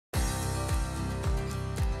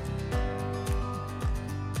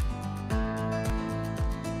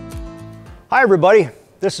Hi everybody,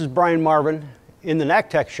 this is Brian Marvin in the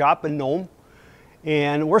NACTEC shop in Nome,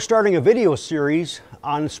 and we're starting a video series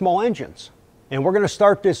on small engines. And we're going to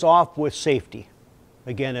start this off with safety.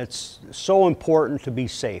 Again, it's so important to be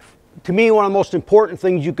safe. To me, one of the most important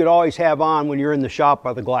things you could always have on when you're in the shop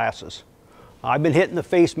are the glasses. I've been hit in the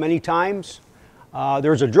face many times.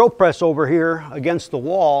 There's a drill press over here against the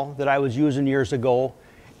wall that I was using years ago,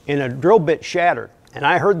 and a drill bit shattered. And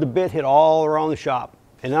I heard the bit hit all around the shop.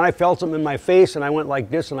 And then I felt something in my face, and I went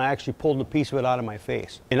like this, and I actually pulled a piece of it out of my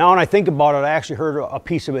face. And now when I think about it, I actually heard a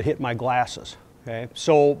piece of it hit my glasses. Okay?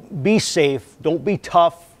 So be safe, don't be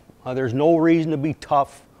tough. There's no reason to be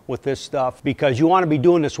tough with this stuff because you want to be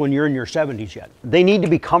doing this when you're in your 70s yet. They need to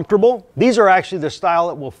be comfortable. These are actually the style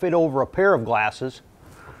that will fit over a pair of glasses.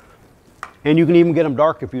 And you can even get them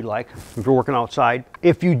dark if you'd like, if you're working outside.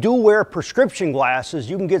 If you do wear prescription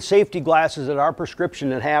glasses, you can get safety glasses that are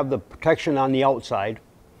prescription that have the protection on the outside.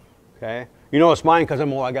 Okay. You know it's mine because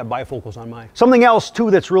I got bifocals on mine. Something else too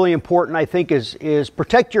that's really important, I think, is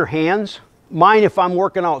protect your hands. Mine, if I'm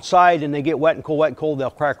working outside and they get wet and cold, they'll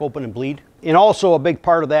crack open and bleed. And also a big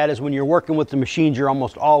part of that is when you're working with the machines, you're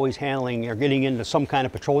almost always handling or getting into some kind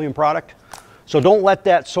of petroleum product. So don't let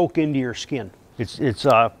that soak into your skin. It's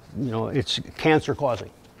cancer causing.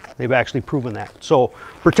 They've actually proven that. So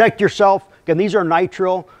protect yourself. Again, these are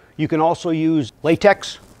nitrile. You can also use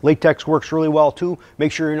latex. Latex works really well too.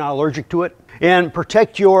 Make sure you're not allergic to it. And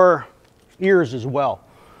protect your ears as well.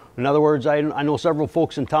 In other words, I know several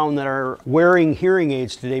folks in town that are wearing hearing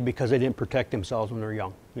aids today because they didn't protect themselves when they're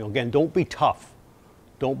young. Again, don't be tough.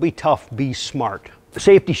 Don't be tough, be smart.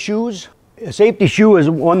 Safety shoes. A safety shoe is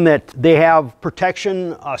one that they have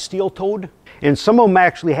protection, steel-toed. And some of them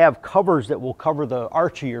actually have covers that will cover the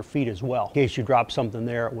arch of your feet as well. In case you drop something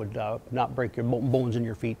there, it would not break your bones in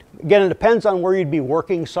your feet. Again, it depends on where you'd be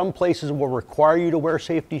working. Some places will require you to wear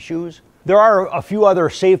safety shoes. There are a few other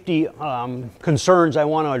safety concerns I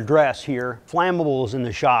want to address here. Flammables in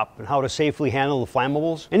the shop and how to safely handle the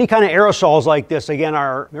flammables. Any kind of aerosols like this, again,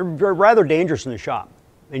 they're rather dangerous in the shop.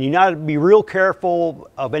 And you got to be real careful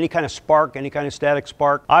of any kind of spark, any kind of static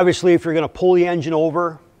spark. Obviously, if you're going to pull the engine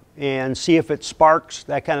over and see if it sparks,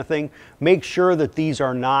 that kind of thing, make sure that these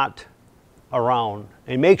are not around.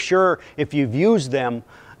 And make sure if you've used them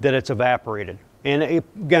that it's evaporated. And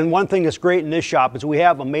again, one thing that's great in this shop is we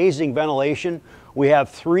have amazing ventilation. We have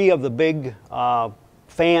 3 of the big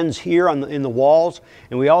fans here in the walls,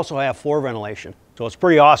 and we also have floor ventilation. So it's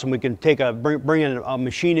pretty awesome. We can bring in a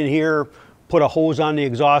machine in here, put a hose on the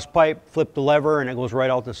exhaust pipe, flip the lever, and it goes right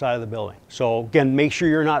out the side of the building. So again, make sure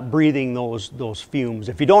you're not breathing those fumes.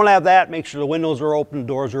 If you don't have that, make sure the windows are open, the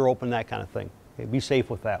doors are open, that kind of thing. Okay, be safe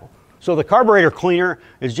with that one. So the carburetor cleaner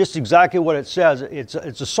is just exactly what it says. It's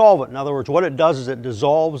a solvent. In other words, what it does is it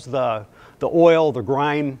dissolves the oil, the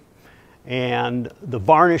grime, and the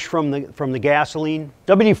varnish from the gasoline.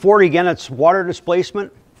 WD-40, again, it's water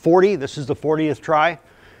displacement. 40, this is the 40th try.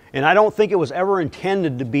 And I don't think it was ever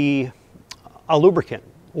intended to be a lubricant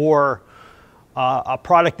or a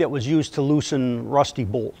product that was used to loosen rusty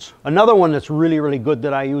bolts. Another one that's really, really good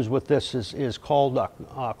that I use with this is called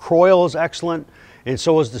Croil is excellent, and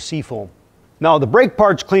so is the Seafoam. Now the brake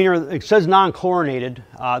parts cleaner, it says non-chlorinated.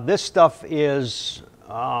 This stuff is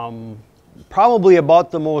probably about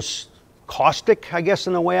the most caustic, I guess,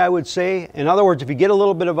 in a way I would say. In other words, if you get a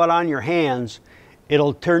little bit of it on your hands,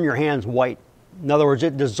 it'll turn your hands white. In other words,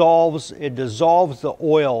 it dissolves the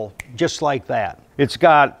oil just like that. It's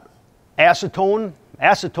got acetone.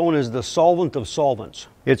 Acetone is the solvent of solvents.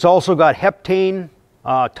 It's also got heptane,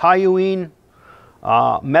 toluene,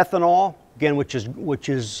 methanol, again, which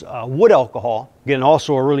is wood alcohol. Again,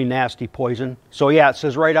 also a really nasty poison. So yeah, it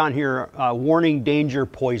says right on here, warning, danger,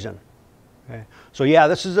 poison. Okay. So yeah,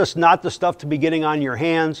 this is just not the stuff to be getting on your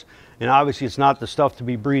hands, and obviously it's not the stuff to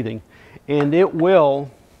be breathing. And it will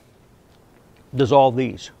dissolve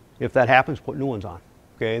these. If that happens, put new ones on.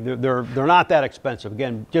 Okay, they're not that expensive.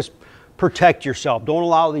 Again, just protect yourself. Don't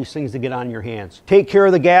allow these things to get on your hands. Take care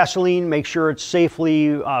of the gasoline. Make sure it's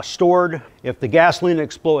safely stored. If the gasoline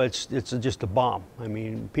explodes, it's just a bomb. I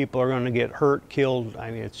mean, people are going to get hurt, killed.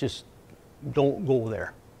 I mean, it's just, don't go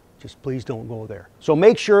there. Just please don't go there. So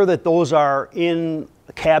make sure that those are in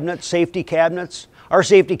cabinets, safety cabinets. Our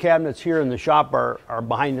safety cabinets here in the shop are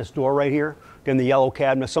behind this door right here. In the yellow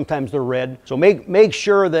cabinets, sometimes they're red. So make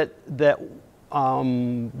sure that they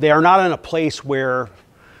are not in a place where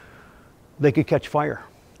they could catch fire.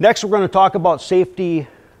 Next, we're going to talk about safety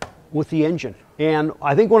with the engine. And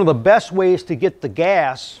I think one of the best ways to get the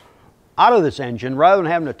gas out of this engine, rather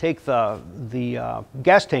than having to take the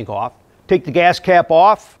gas tank off, Take the gas cap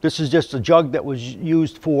off. This is just a jug that was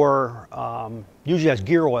used for, usually has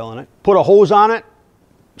gear oil in it. Put a hose on it,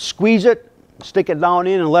 squeeze it, stick it down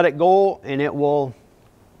in and let it go, and it will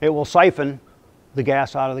siphon the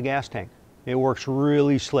gas out of the gas tank. It works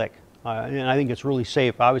really slick, and I think it's really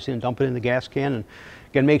safe. Obviously, and dump it in the gas can, and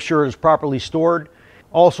again, make sure it's properly stored.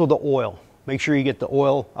 Also the oil. Make sure you get the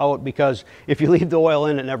oil out, because if you leave the oil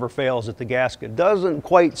in, it never fails at the gasket. It doesn't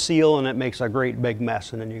quite seal, and it makes a great big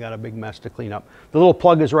mess, and then you got a big mess to clean up. The little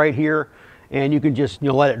plug is right here, and you can just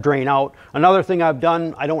let it drain out. Another thing I've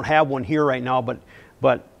done, I don't have one here right now,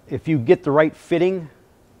 but if you get the right fitting,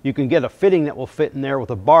 you can get a fitting that will fit in there with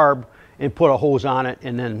a barb and put a hose on it,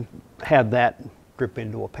 and then have that drip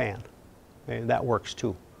into a pan. Okay, that works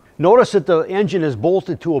too. Notice that the engine is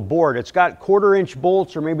bolted to a board. It's got 1/4 inch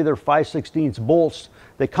bolts, or maybe they're 5/16 bolts.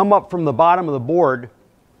 They come up from the bottom of the board,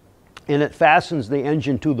 and it fastens the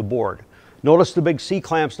engine to the board. Notice the big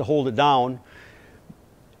C-clamps to hold it down.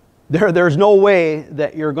 There's no way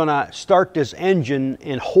that you're going to start this engine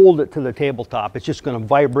and hold it to the tabletop. It's just going to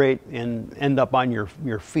vibrate and end up on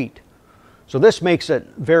your feet. So this makes it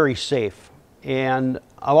very safe. And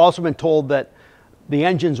I've also been told that the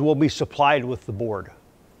engines will be supplied with the board.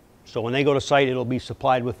 So when they go to site, it'll be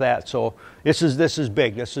supplied with that. So this is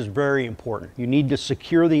big. This is very important. You need to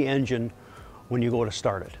secure the engine when you go to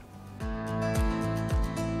start it.